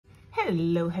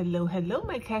Hello, hello, hello,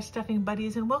 my cash stuffing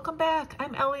buddies, and welcome back.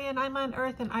 I'm Ellie and I'm on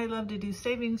Earth, and I love to do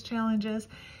savings challenges.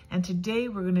 And today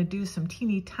we're going to do some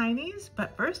teeny tinies,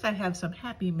 but first I have some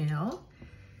happy mail.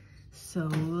 So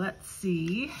let's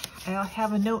see. I'll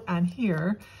have a note on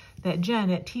here that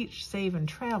Jen at Teach, Save, and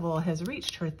Travel has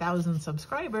reached her 1,000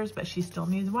 subscribers, but she still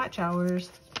needs watch hours.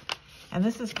 And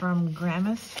this is from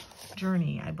Grandma's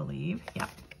Journey, I believe. Yep.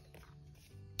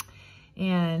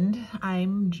 And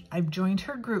I've joined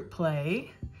her group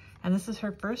play, and this is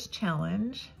her first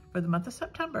challenge for the month of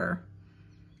September.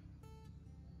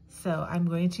 So I'm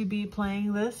going to be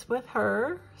playing this with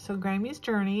her. So Grammy's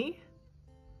Journey,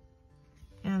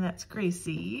 and that's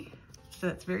Gracie. So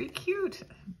that's very cute.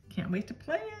 Can't wait to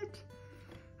play it.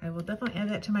 I will definitely add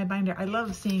that to my binder. I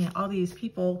love seeing all these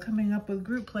people coming up with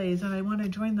group plays, and I want to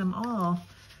join them all.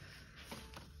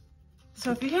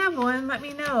 So if you have one, let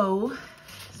me know.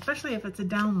 Especially if it's a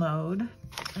download.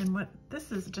 And what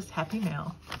this is, just happy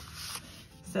mail.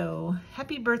 So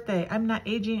happy birthday. I'm not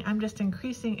aging, I'm just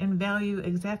increasing in value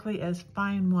exactly as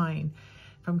fine wine.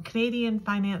 From Canadian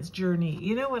Finance Journey.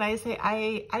 You know what I say?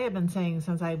 I have been saying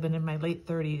since I've been in my late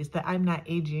 30s that I'm not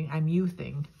aging, I'm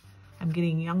youthing. I'm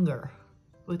getting younger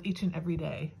with each and every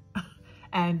day.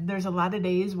 And there's a lot of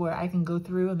days where I can go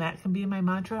through and that can be my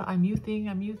mantra. I'm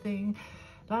youthing.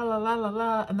 La la la la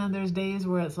la, and then there's days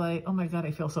where it's like, oh my god,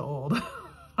 I feel so old.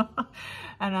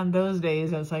 And on those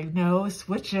days it's like, no,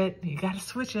 switch it, you gotta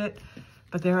switch it.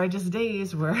 But there are just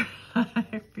days where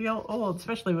I feel old,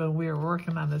 especially when we were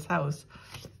working on this house.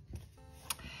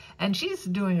 And she's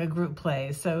doing a group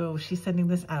play, so she's sending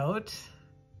this out.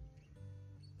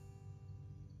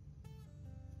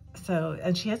 So,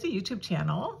 and she has a YouTube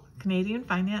channel, Canadian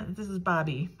Finance. This is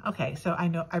Bobby. Okay, so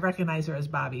I recognize her as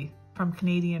Bobby from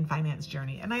Canadian Finance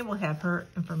Journey, and I will have her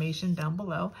information down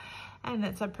below. And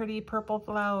it's a pretty purple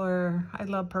flower. I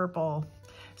love purple.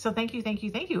 So thank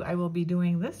you. I will be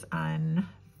doing this on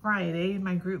Friday in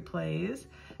my group plays.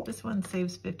 This one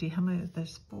saves 50. How many?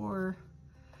 There's 4.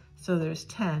 So there's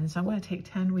 10. So I'm going to take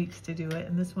 10 weeks to do it,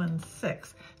 and this one's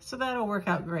 6. So that'll work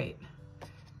out great.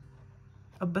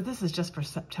 Oh, but this is just for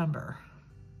September.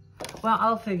 Well,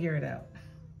 I'll figure it out.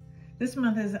 This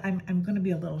month is, I'm going to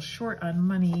be a little short on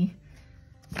money.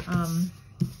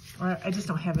 I just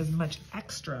don't have as much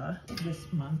extra this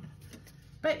month.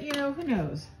 But you know, who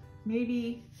knows?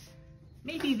 Maybe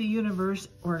the universe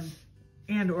or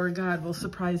God will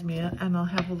surprise me and I'll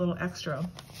have a little extra.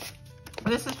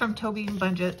 This is from Toby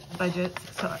Budgets.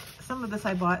 So some of this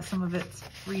I bought, some of it's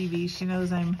freebie. She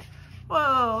knows I'm,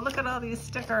 whoa, look at all these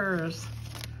stickers.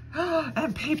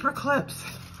 And paper clips.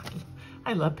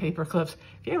 I love paper clips.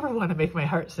 If you ever want to make my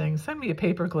heart sing, send me a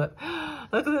paper clip.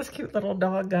 Look at this cute little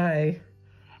dog guy.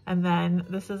 And then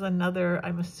this is another,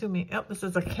 I'm assuming, oh, this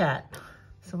is a cat.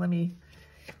 So let me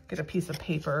get a piece of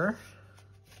paper.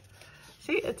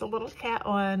 See, it's a little cat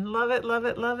one. Love it, love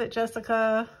it, love it,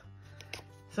 Jessica.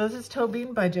 So this is Toby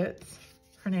Budgets.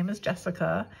 Her name is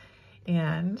Jessica.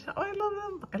 And, oh, I love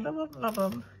them. I love them, love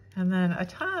them. And then a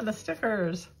ton of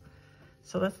stickers.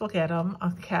 So let's look at them.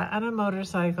 A cat on a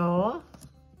motorcycle.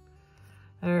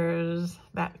 There's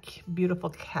that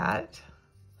beautiful cat.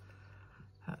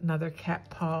 Another cat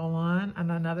paw one, and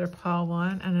another paw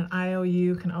one, and an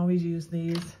IOU. Can always use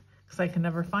these because I can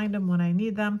never find them when I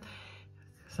need them.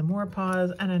 Some more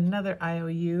paws and another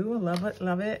IOU. Love it,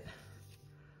 love it.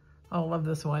 Oh, love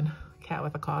this one. Cat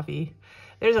with a coffee.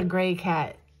 There's a gray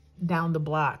cat down the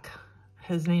block.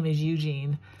 His name is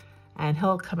Eugene. And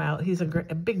he'll come out, he's a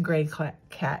big gray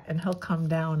cat, and he'll come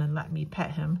down and let me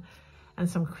pet him. And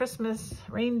some Christmas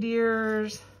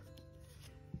reindeers.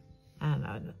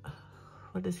 And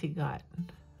what does he got?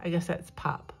 I guess that's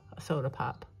pop, a soda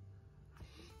pop.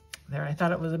 There, I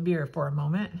thought it was a beer for a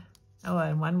moment. Oh,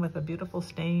 and one with a beautiful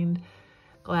stained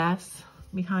glass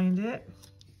behind it.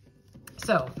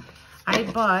 So I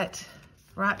bought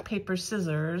rock, paper,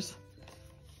 scissors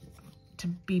to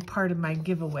be part of my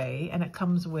giveaway, and it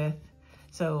comes with,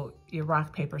 so your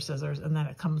rock, paper, scissors, and then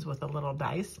it comes with a little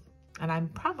dice. And I'm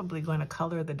probably going to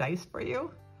color the dice for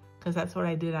you because that's what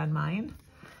I did on mine.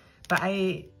 But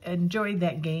I enjoyed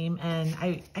that game, and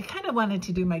I kind of wanted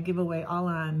to do my giveaway all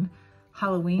on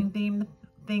Halloween themed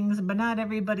things, but not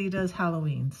everybody does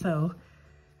Halloween. So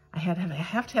I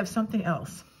have to have something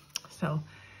else. So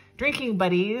drinking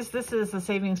buddies, this is a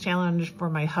savings challenge for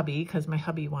my hubby because my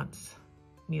hubby wants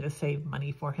me to save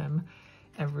money for him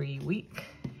every week.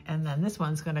 And then this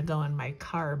one's going to go in my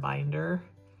car binder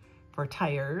for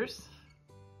tires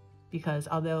because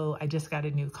although I just got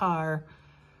a new car,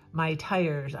 my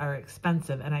tires are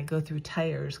expensive and I go through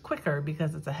tires quicker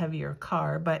because it's a heavier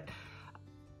car. But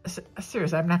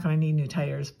seriously, I'm not going to need new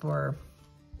tires for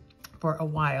for a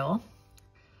while.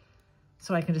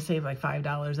 So I can just save like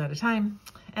 $5 at a time.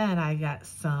 And I got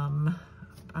some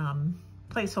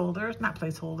placeholders, not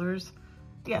placeholders.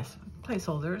 Yes,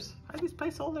 placeholders. Are these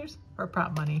placeholders or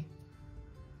prop money?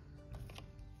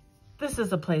 This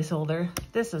is a placeholder.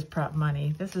 This is prop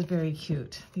money. This is very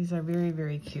cute. These are very,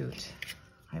 very cute.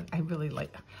 I really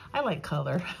like, I like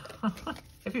color.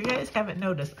 If you guys haven't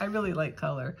noticed, I really like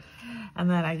color. And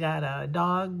then I got a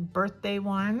dog birthday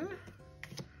one.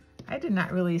 I did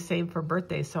not really save for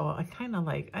birthdays, so I kind of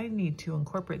like, I need to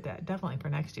incorporate that definitely for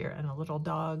next year. And a little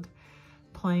dog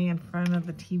playing in front of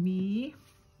the TV.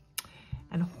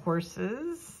 And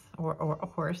horses, or a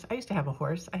horse. I used to have a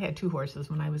horse. I had 2 horses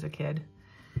when I was a kid.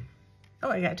 Oh,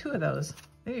 I got 2 of those.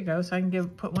 There you go. So I can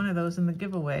put one of those in the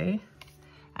giveaway.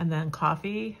 And then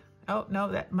coffee. Oh, no,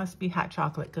 that must be hot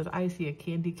chocolate because I see a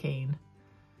candy cane.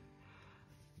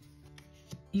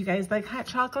 You guys like hot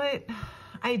chocolate?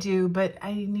 I do, but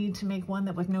I need to make one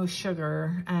that with no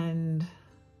sugar. And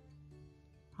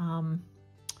I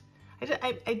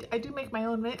do make my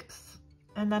own mix.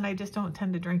 And then I just don't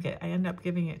tend to drink it. I end up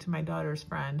giving it to my daughter's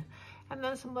friend. And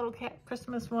then some little cat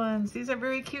Christmas ones. These are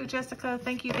very cute, Jessica.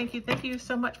 Thank you, thank you, thank you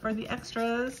so much for the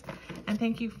extras. And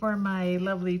thank you for my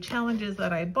lovely challenges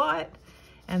that I bought.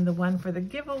 And the one for the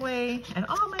giveaway. And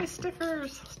all my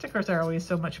stickers. Stickers are always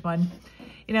so much fun.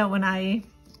 You know, when I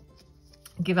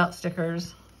give out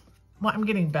stickers, well, I'm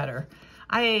getting better.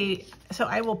 So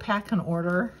I will pack an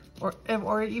order.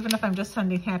 Or even if I'm just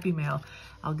sending Happy Mail,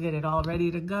 I'll get it all ready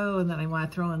to go, and then I want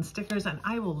to throw in stickers, and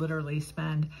I will literally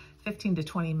spend 15 to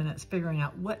 20 minutes figuring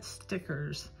out what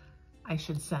stickers I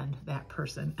should send that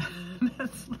person.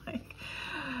 It's like,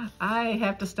 I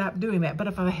have to stop doing that. But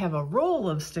if I have a roll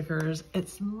of stickers,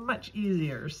 it's much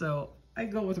easier. So I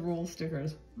go with roll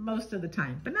stickers most of the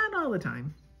time, but not all the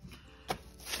time.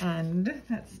 And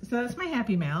that's my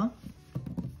Happy Mail.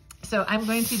 So I'm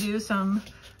going to do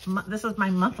this is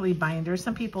my monthly binder.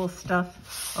 Some people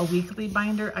stuff a weekly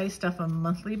binder. I stuff a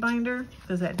monthly binder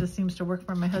because that just seems to work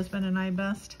for my husband and I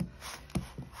best.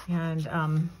 And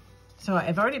so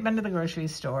I've already been to the grocery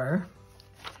store,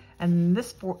 and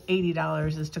this for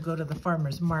 $80 is to go to the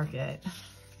farmer's market.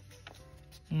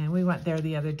 And we went there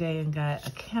the other day and got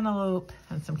a cantaloupe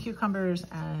and some cucumbers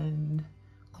and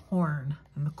corn,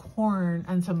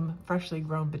 and some freshly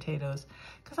grown potatoes,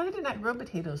 because I did not grow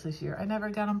potatoes this year. I never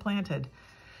got them planted.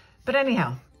 But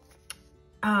anyhow,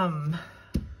 I've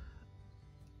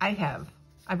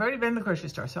already been to the grocery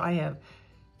store, so I have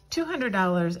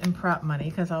 $200 in prop money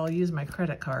because I'll use my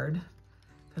credit card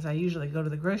because I usually go to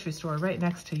the grocery store right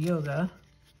next to yoga.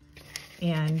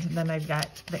 And then I've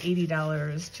got the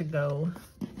 $80 to go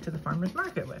to the farmer's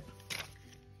market with.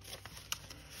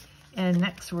 And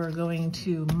next we're going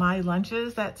to my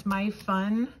lunches. That's my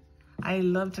fun. I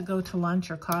love to go to lunch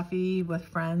or coffee with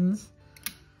friends.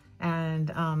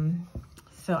 And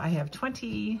so I have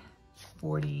 20,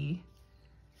 40,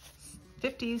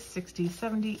 50, 60,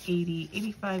 70, 80,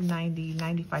 85, 90,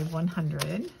 95,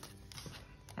 100.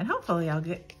 And hopefully I'll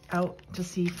get out to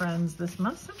see friends this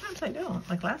month. Sometimes I don't.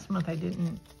 Like last month I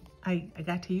didn't. I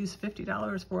got to use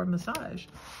 $50 for a massage.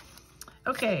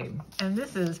 Okay, and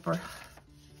this is for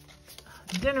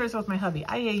dinners with my hubby.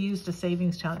 I used a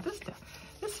savings challenge. This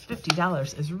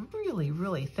 $50 is really,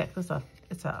 really thick. It's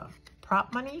a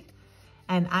prop money,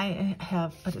 and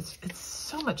but it's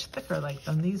so much thicker like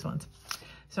than these ones.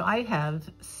 So I have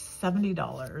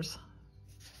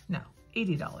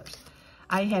 $80.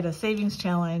 I had a savings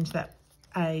challenge that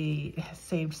I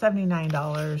saved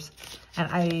 $79,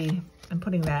 and I am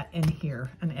putting that in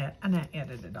here, and I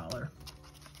added $1.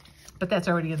 But that's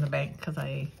already in the bank because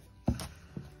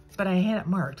but I had it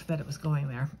marked that it was going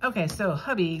there. Okay, so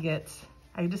hubby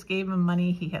I just gave him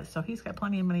money. He's got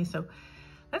plenty of money. So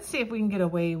let's see if we can get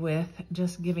away with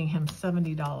just giving him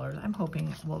 $70. I'm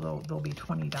hoping, well, there'll be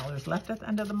 $20 left at the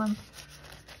end of the month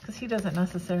because he doesn't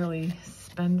necessarily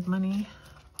spend money,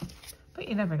 but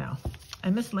you never know.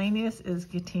 And miscellaneous is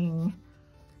getting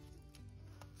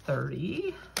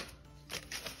 30.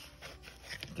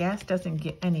 Gas doesn't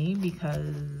get any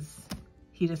because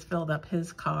he just filled up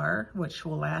his car, which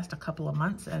will last a couple of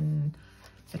months, and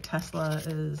the Tesla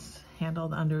is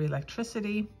handled under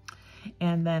electricity.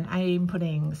 And then I'm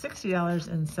putting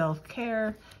 $60 in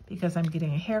self-care because I'm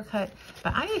getting a haircut.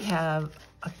 But I have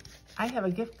a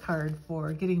gift card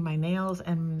for getting my nails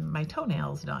and my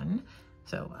toenails done.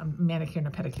 So a manicure and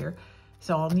a pedicure.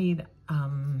 So I'll need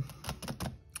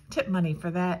tip money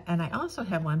for that. And I also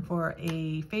have one for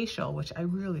a facial, which I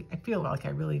feel like I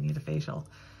really need a facial.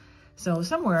 So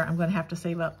somewhere I'm going to have to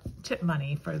save up tip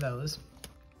money for those.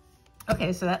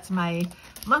 Okay, so that's my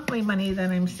monthly money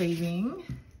that I'm saving.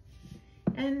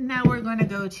 And now we're going to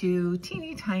go to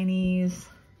Teeny Tinies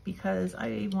because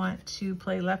I want to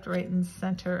play left, right, and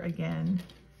center again.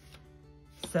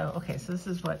 So, okay, so this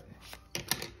is what,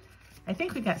 I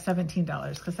think we got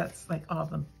 $17 because that's like all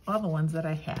the ones that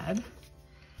I had.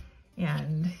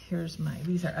 And here's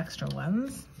these are extra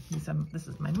ones. This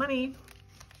is my money.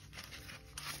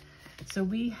 So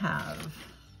we have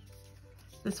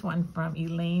this one from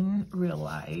Elaine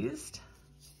Realized.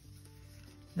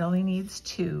 It only needs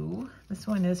 2. This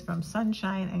one is from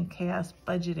Sunshine and Chaos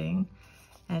Budgeting,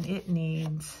 and it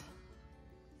needs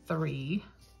 3.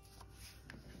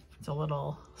 It's a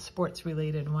little sports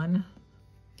related one.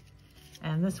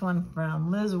 And this one from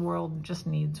Liz World just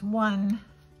needs 1.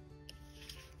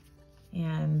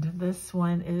 And this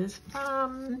one is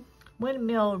from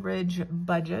Windmill Ridge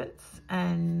Budgets,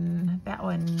 and that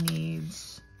one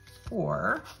needs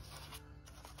 4.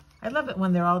 I love it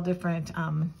when they're all different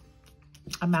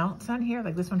amounts on here.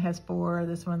 Like this one has 4,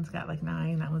 this one's got like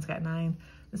 9, that one's got 9,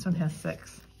 this one has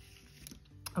 6.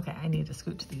 Okay, I need to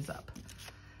scooch these up.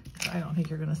 So I don't think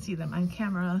you're gonna see them on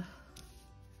camera.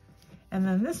 And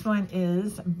then this one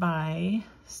is by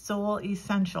Soul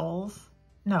Essentials.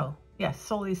 No, yes,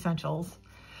 Soul Essentials.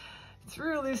 It's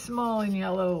really small and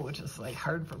yellow, which is like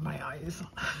hard for my eyes.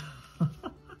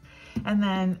 And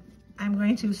then I'm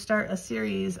going to start a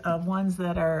series of ones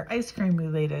that are ice cream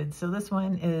related. So this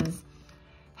one is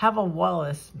Have a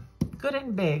Wallace, Good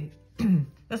and Big.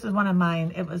 This is one of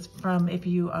mine. It was from, if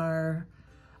you are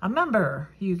a member,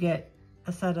 you get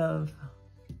a set of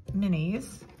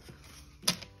minis.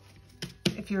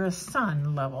 If you're a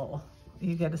Sun level,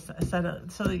 you get a set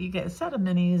of, so that you get a set of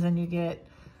minis and you get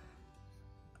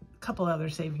a couple other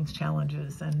savings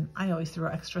challenges. And I always throw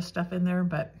extra stuff in there,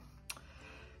 but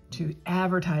to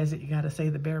advertise it, you got to say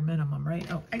the bare minimum, right?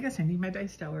 Oh, I guess I need my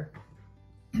dice tower.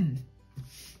 I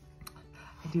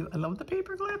love the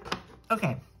paper clip.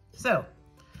 Okay, so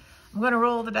I'm going to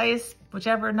roll the dice,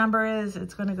 whichever number is,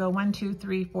 it's going to go 1, 2,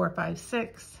 3, 4, 5,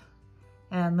 6.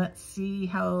 And let's see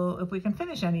if we can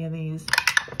finish any of these.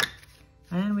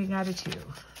 And we got a 2.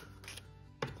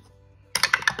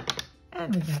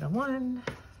 And we got a 1.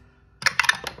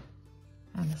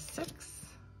 And a 6.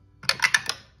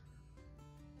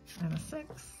 And a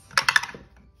 6.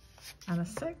 And a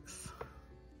 6.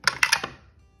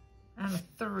 And a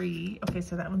 3. Okay,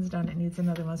 so that one's done. It needs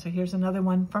another one. So here's another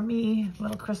one from me.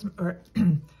 Little Christmas, or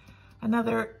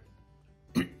another,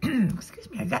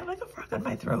 excuse me, I got like a frog in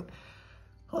my throat.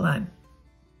 Hold on.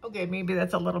 Okay, maybe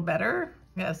that's a little better.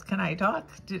 Yes, can I talk?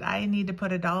 Did I need to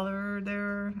put $1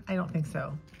 there? I don't think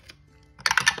so.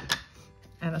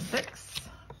 And a 6.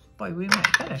 Boy, we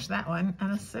might finish that one.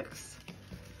 And a 6.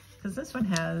 Because this one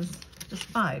has just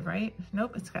 5, right?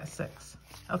 Nope, it's got 6.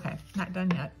 Okay, not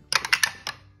done yet.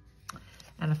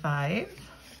 And a 5.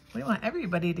 We want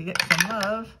everybody to get some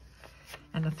love.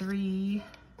 And a 3.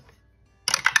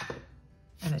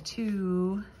 And a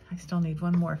 2. I still need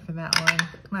one more for that one.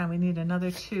 Come on, we need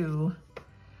another 2.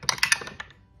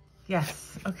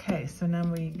 Yes, okay, so now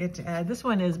we get to add, this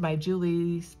one is by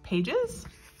Julie's Pages.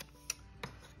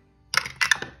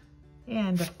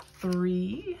 And a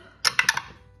 3.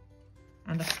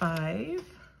 And a 5.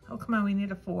 Oh, come on, we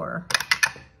need a 4.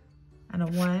 And a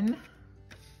 1.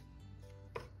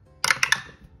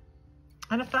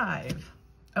 And a 5.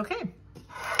 Okay,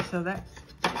 so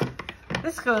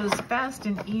this goes fast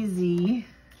and easy,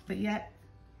 but yet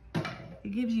it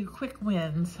gives you quick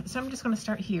wins. So I'm just gonna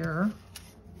start here.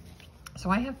 So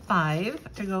I have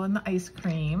 5 to go in the ice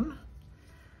cream.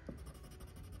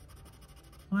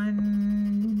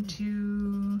 1,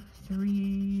 2,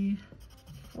 3,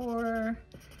 4,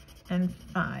 and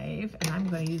 5. And I'm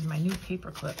going to use my new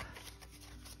paper clip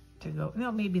to go.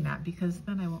 No, maybe not, because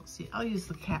then I won't see. I'll use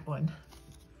the cat one.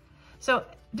 So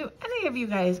do any of you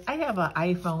guys, I have an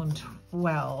iPhone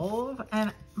 12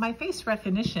 and my face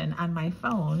recognition on my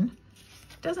phone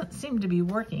doesn't seem to be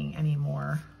working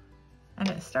anymore. And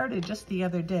it started just the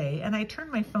other day, and I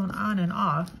turned my phone on and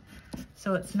off,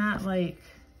 so it's not like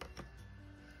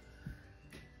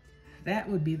that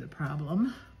would be the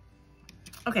problem.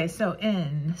 Okay, so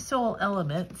in Soul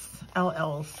Elements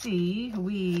LLC,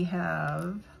 we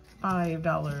have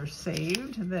 $5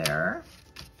 saved there.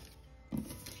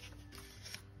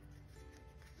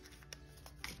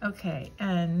 Okay,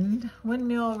 and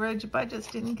Windmill Ridge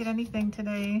Budgets didn't get anything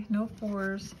today, no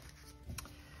 4s.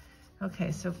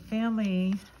 Okay, so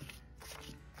family,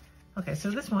 okay, so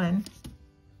this one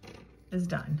is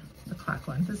done, the clock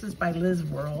one. This is by Liz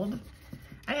World.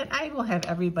 I will have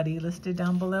everybody listed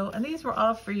down below, and these were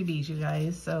all freebies, you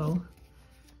guys, so,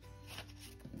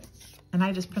 and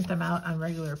I just print them out on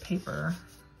regular paper.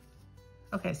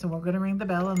 Okay, so we're gonna ring the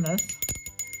bell on this.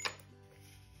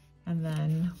 And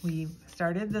then we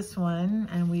started this one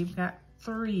and we've got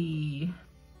 3.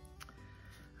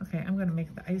 Okay, I'm gonna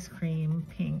make the ice cream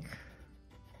pink.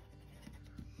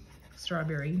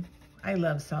 Strawberry. I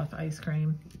love soft ice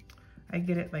cream. I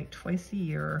get it like twice a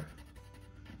year.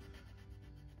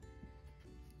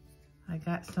 I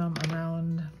got some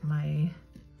around my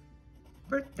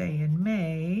birthday in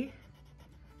May,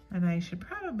 and I should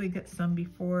probably get some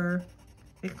before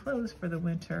they close for the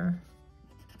winter.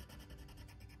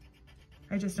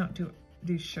 I just don't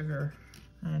do sugar,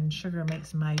 and sugar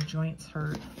makes my joints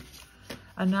hurt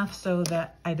enough so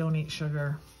that I don't eat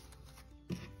sugar.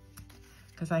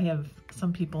 Because I have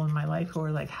some people in my life who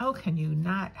are like, how can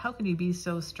you be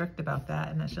so strict about that?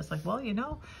 And it's just like, well, you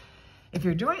know, if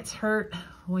your joints hurt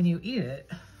when you eat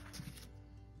it,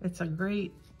 it's a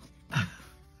great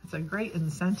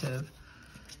incentive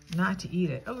not to eat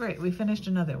it. Oh, great, we finished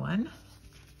another one.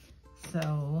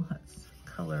 So let's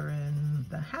color in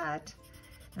the hat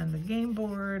and the game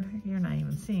board. You're not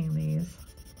even seeing these,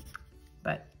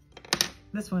 but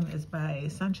this one is by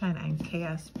Sunshine and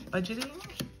Chaos Budgeting.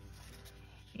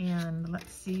 And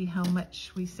let's see how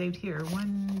much we saved here.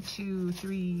 1, 2,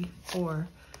 3, 4,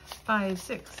 5,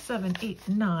 6, 7, 8,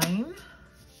 9.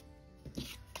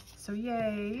 So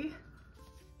yay.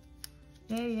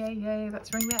 Yay, yay, yay.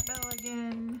 Let's ring that bell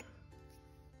again.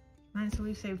 Nice, so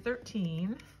we've saved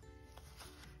 13.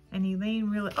 And Elaine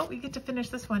really, oh, we get to finish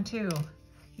this one too.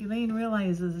 Elaine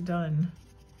realizes done.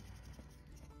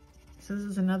 So this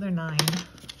is another 9.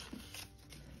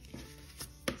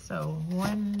 So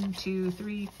 1, 2,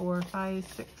 3, 4,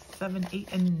 5, 6, 7, 8,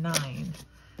 and 9.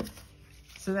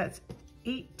 So that's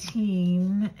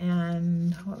 18,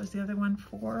 and what was the other one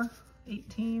for?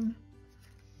 18,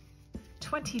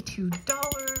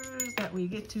 $22 that we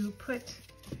get to put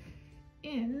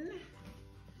in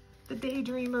the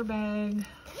Daydreamer bag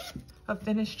of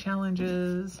finished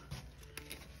challenges.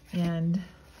 And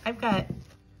I've got,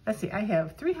 let's see, I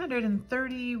have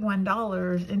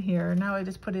 $331 in here. Now I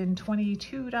just put in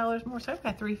 $22 more, so I've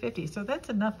got $350. So that's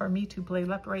enough for me to play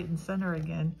Left, Right, and Center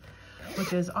again,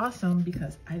 which is awesome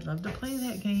because I love to play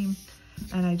that game.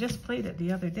 And I just played it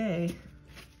the other day.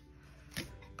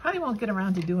 Probably won't get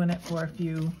around to doing it for a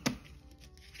few,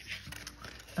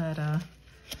 but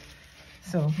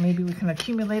so maybe we can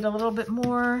accumulate a little bit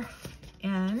more.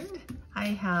 And I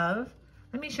have,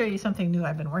 let me show you something new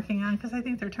I've been working on because I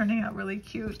think they're turning out really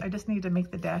cute. I just need to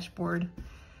make the dashboard.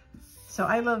 So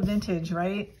I love vintage,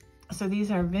 right? So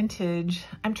these are vintage.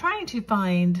 I'm trying to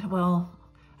find, well,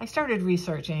 I started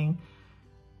researching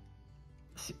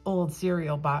old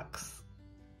cereal box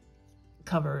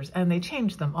covers and they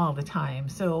change them all the time.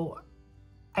 So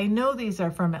I know these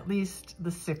are from at least the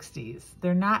 60s.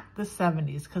 They're not the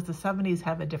 70s because the 70s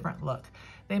have a different look.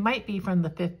 They might be from the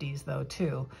 50s though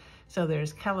too. So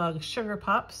there's Kellogg's Sugar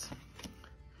Pops.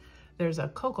 There's a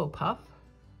Cocoa Puff.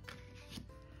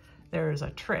 There's a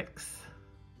Trix.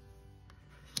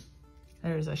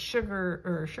 There's a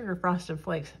Sugar Frosted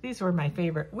Flakes. These were my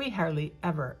favorite. We hardly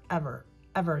ever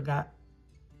got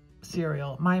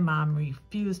cereal. My mom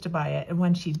refused to buy it. And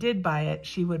when she did buy it,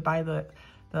 she would buy the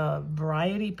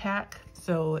variety pack.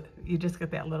 So you just get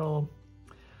that little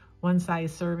one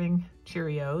size serving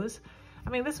Cheerios. I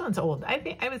mean, this one's old.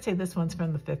 I would say this one's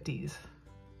from the 50s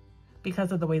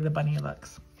because of the way the bunny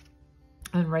looks.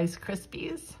 And Rice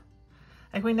Krispies.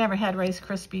 Like we never had Rice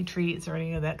Krispie treats or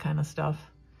any of that kind of stuff.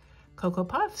 Cocoa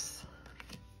Puffs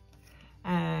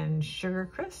and Sugar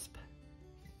Crisp.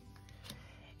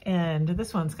 And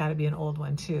this one's got to be an old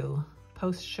one too.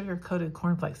 Post sugar coated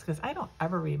cornflakes, because I don't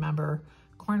ever remember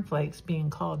cornflakes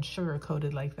being called sugar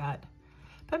coated like that.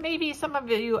 But maybe some of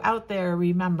you out there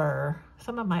remember,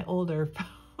 some of my older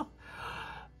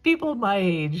people my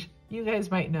age, you guys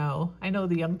might know. I know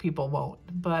the young people won't,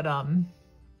 but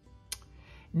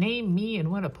name me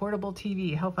and win a portable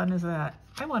TV. How fun is that?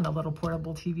 I won a little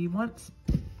portable TV once.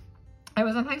 I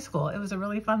was in high school. It was a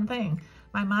really fun thing.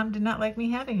 My mom did not like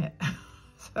me having it.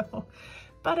 So,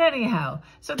 but anyhow,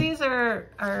 so these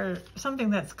are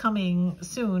something that's coming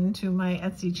soon to my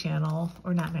Etsy channel,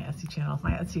 or not my Etsy channel,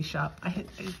 my Etsy shop.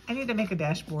 I need to make a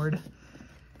dashboard,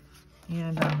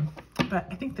 and but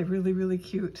I think they're really, really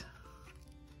cute.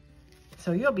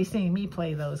 So you'll be seeing me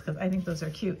play those because I think those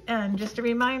are cute. And just a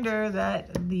reminder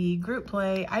that the group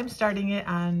play, I'm starting it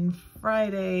on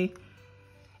Friday,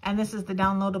 and this is the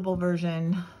downloadable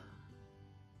version.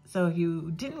 So if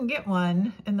you didn't get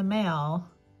one in the mail,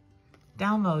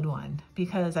 download one,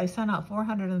 because I sent out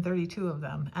 432 of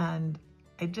them and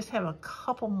I just have a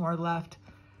couple more left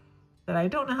that I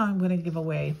don't know how I'm going to give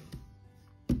away.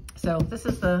 So this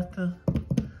is the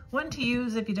one to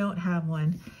use if you don't have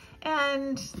one.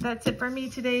 And that's it for me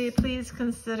today. Please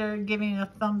consider giving a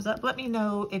thumbs up. Let me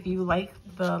know if you like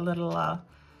the little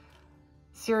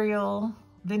cereal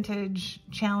vintage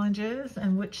challenges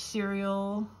and which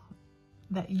cereal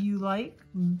that you like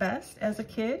best as a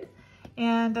kid.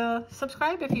 And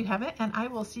subscribe if you haven't, and I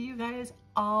will see you guys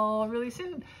all really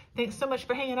soon. Thanks so much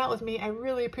for hanging out with me. I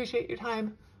really appreciate your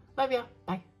time. Love ya.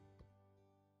 Bye.